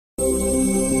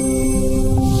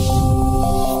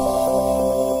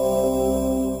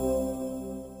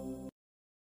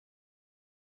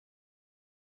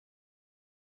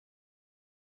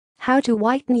How to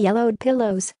whiten yellowed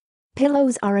pillows.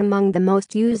 Pillows are among the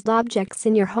most used objects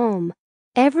in your home.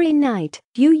 Every night,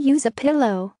 you use a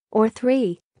pillow, or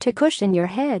three, to cushion your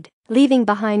head, leaving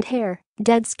behind hair,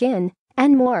 dead skin,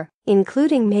 and more,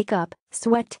 including makeup,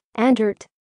 sweat, and dirt.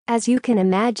 As you can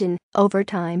imagine, over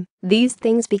time, these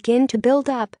things begin to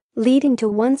build up, leading to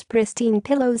once pristine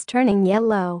pillows turning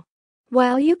yellow.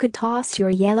 While you could toss your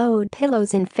yellowed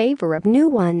pillows in favor of new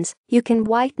ones, you can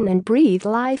whiten and breathe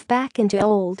life back into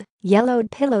old,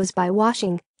 yellowed pillows by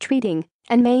washing, treating,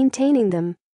 and maintaining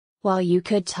them. While you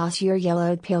could toss your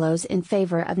yellowed pillows in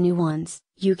favor of new ones,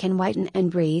 you can whiten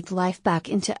and breathe life back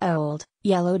into old,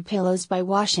 yellowed pillows by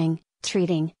washing,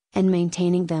 treating, and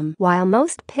maintaining them. While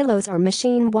most pillows are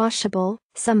machine washable,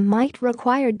 some might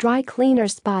require dry clean or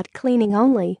spot cleaning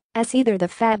only, as either the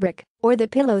fabric or the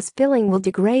pillow's filling will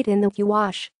degrade in the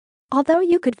wash. Although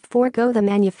you could forego the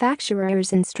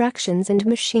manufacturer's instructions and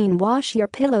machine wash your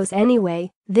pillows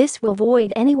anyway, this will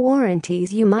void any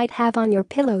warranties you might have on your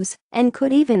pillows and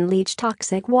could even leach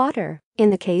toxic water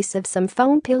in the case of some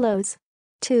foam pillows.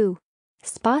 2.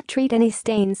 Spot treat any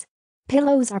stains.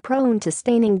 Pillows are prone to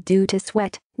staining due to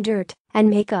sweat, dirt, and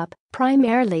makeup,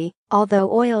 primarily,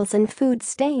 although oils and food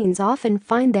stains often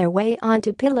find their way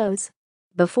onto pillows.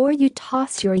 Before you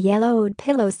toss your yellowed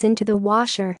pillows into the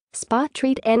washer, spot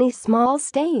treat any small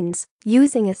stains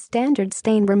using a standard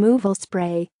stain removal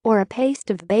spray or a paste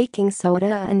of baking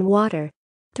soda and water.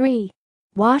 3.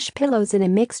 Wash pillows in a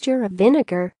mixture of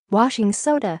vinegar, washing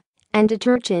soda, and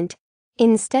detergent.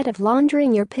 Instead of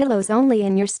laundering your pillows only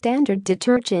in your standard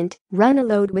detergent, run a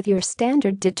load with your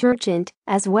standard detergent,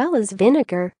 as well as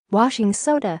vinegar, washing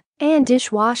soda, and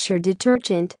dishwasher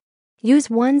detergent. Use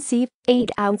 1 c. 8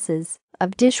 ounces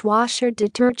of dishwasher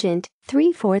detergent,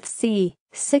 3/4 c.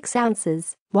 6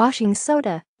 ounces washing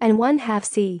soda, and 1/2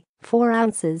 c. 4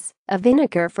 ounces of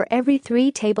vinegar for every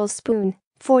 3 tablespoons,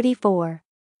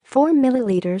 4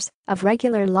 milliliters of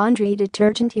regular laundry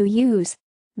detergent you use.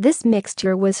 This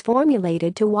mixture was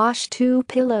formulated to wash 2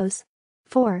 pillows.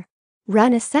 4.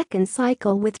 Run a second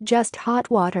cycle with just hot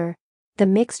water. The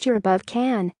mixture above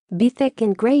can be thick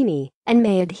and grainy and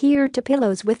may adhere to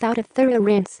pillows without a thorough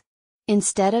rinse.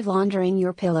 Instead of laundering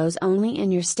your pillows only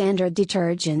in your standard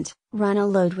detergent, run a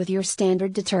load with your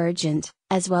standard detergent,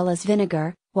 as well as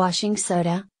vinegar, washing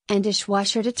soda, and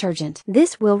dishwasher detergent.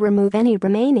 This will remove any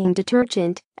remaining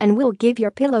detergent and will give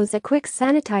your pillows a quick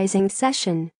sanitizing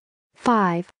session.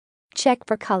 5. Check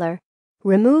for color.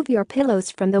 Remove your pillows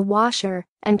from the washer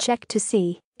and check to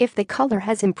see if the color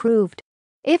has improved.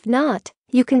 If not,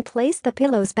 you can place the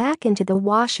pillows back into the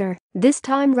washer, this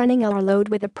time running our load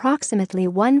with approximately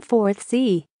 1/4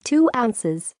 c. 2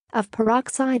 ounces of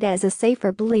peroxide as a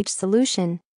safer bleach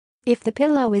solution. If the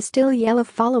pillow is still yellow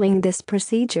following this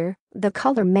procedure, the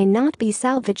color may not be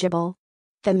salvageable.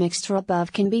 The mixture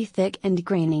above can be thick and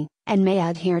grainy and may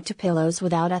adhere to pillows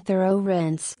without a thorough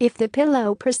rinse. If the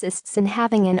pillow persists in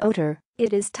having an odor,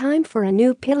 it is time for a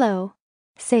new pillow.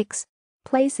 6.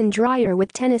 Place in dryer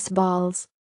with tennis balls.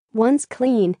 Once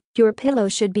clean, your pillow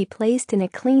should be placed in a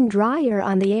clean dryer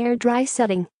on the air dry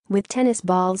setting, with tennis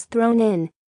balls thrown in.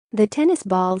 The tennis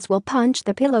balls will punch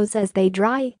the pillows as they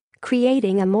dry,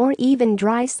 creating a more even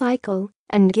dry cycle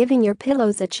and giving your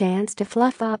pillows a chance to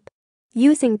fluff up.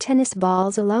 Using tennis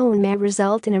balls alone may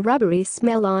result in a rubbery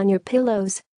smell on your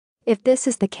pillows. If this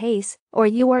is the case, or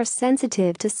you are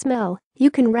sensitive to smell, you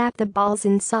can wrap the balls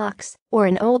in socks or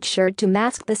an old shirt to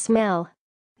mask the smell.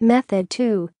 Method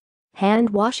 2.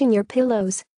 Hand washing your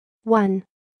pillows. 1.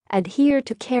 Adhere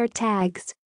to care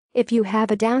tags. If you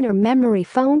have a down or memory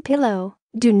foam pillow,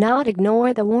 do not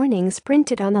ignore the warnings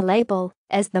printed on the label,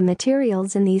 as the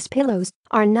materials in these pillows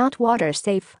are not water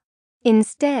safe.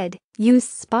 Instead, use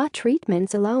spot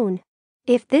treatments alone.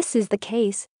 If this is the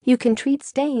case, you can treat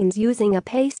stains using a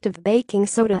paste of baking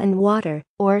soda and water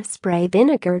or spray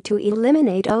vinegar to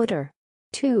eliminate odor.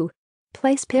 2.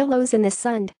 Place pillows in the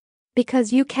sun.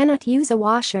 Because you cannot use a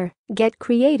washer, get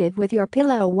creative with your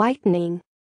pillow whitening.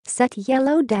 Set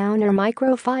yellow down or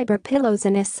microfiber pillows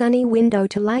in a sunny window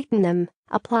to lighten them.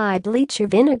 Apply bleach or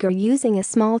vinegar using a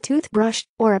small toothbrush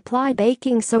or apply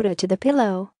baking soda to the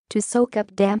pillow to soak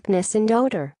up dampness and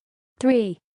odor.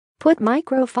 3. Put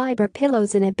microfiber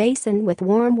pillows in a basin with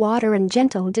warm water and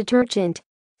gentle detergent.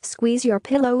 Squeeze your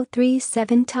pillow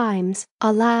 3-7 times,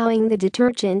 allowing the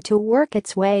detergent to work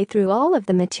its way through all of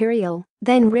the material,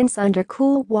 then rinse under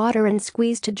cool water and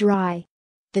squeeze to dry.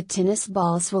 The tennis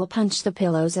balls will punch the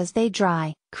pillows as they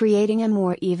dry, creating a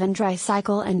more even dry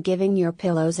cycle and giving your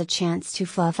pillows a chance to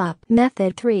fluff up.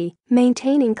 Method 3.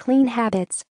 Maintaining clean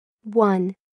habits.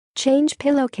 1. Change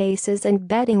pillowcases and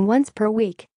bedding once per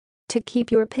week. To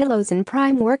keep your pillows in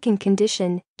prime working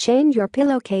condition, change your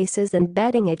pillowcases and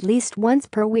bedding at least once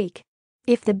per week.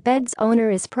 If the bed's owner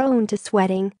is prone to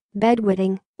sweating,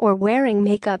 bedwetting, or wearing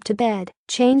makeup to bed,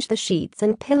 change the sheets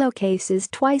and pillowcases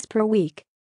twice per week.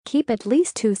 Keep at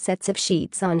least 2 sets of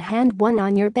sheets on hand, one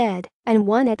on your bed and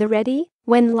one at the ready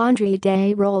when laundry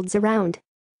day rolls around.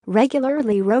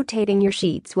 Regularly rotating your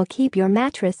sheets will keep your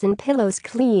mattress and pillows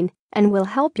clean and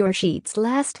will help your sheets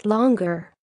last longer.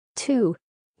 2.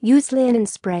 Use linen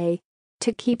spray.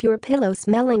 To keep your pillow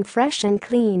smelling fresh and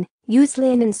clean, use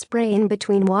linen spray in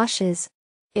between washes.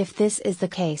 If this is the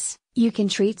case, you can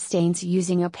treat stains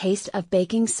using a paste of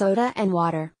baking soda and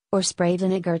water, or spray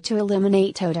vinegar to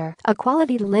eliminate odor. A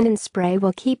quality linen spray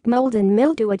will keep mold and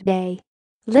mildew at bay.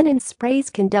 Linen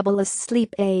sprays can double as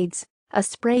sleep aids. A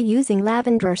spray using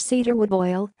lavender or cedarwood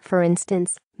oil, for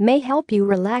instance, may help you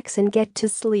relax and get to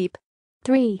sleep.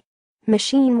 3.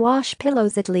 Machine wash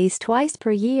pillows at least twice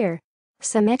per year.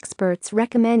 Some experts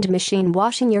recommend machine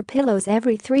washing your pillows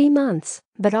every 3 months,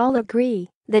 but all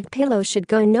agree that pillows should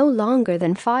go no longer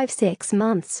than 5-6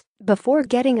 months before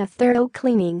getting a thorough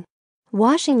cleaning.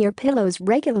 Washing your pillows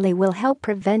regularly will help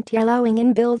prevent yellowing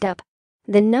and buildup.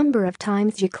 The number of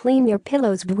times you clean your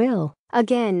pillows will,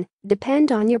 again,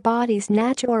 depend on your body's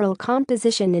natural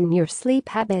composition and your sleep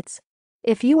habits.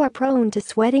 If you are prone to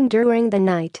sweating during the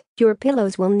night, your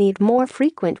pillows will need more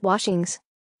frequent washings.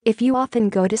 If you often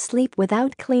go to sleep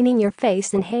without cleaning your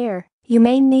face and hair, you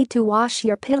may need to wash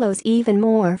your pillows even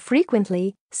more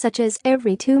frequently, such as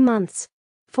every 2 months.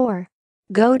 4.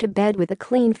 Go to bed with a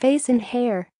clean face and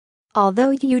hair. Although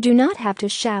you do not have to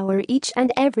shower each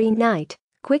and every night,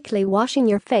 quickly washing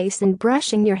your face and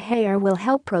brushing your hair will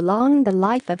help prolong the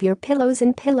life of your pillows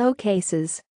and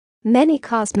pillowcases. Many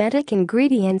cosmetic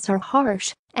ingredients are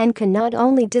harsh and can not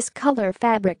only discolor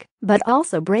fabric but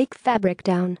also break fabric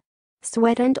down.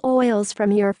 Sweat and oils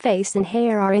from your face and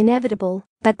hair are inevitable,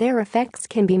 but their effects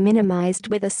can be minimized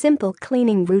with a simple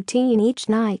cleaning routine each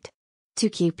night. To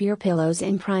keep your pillows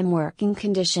in prime working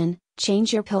condition,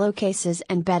 change your pillowcases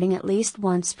and bedding at least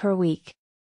once per week.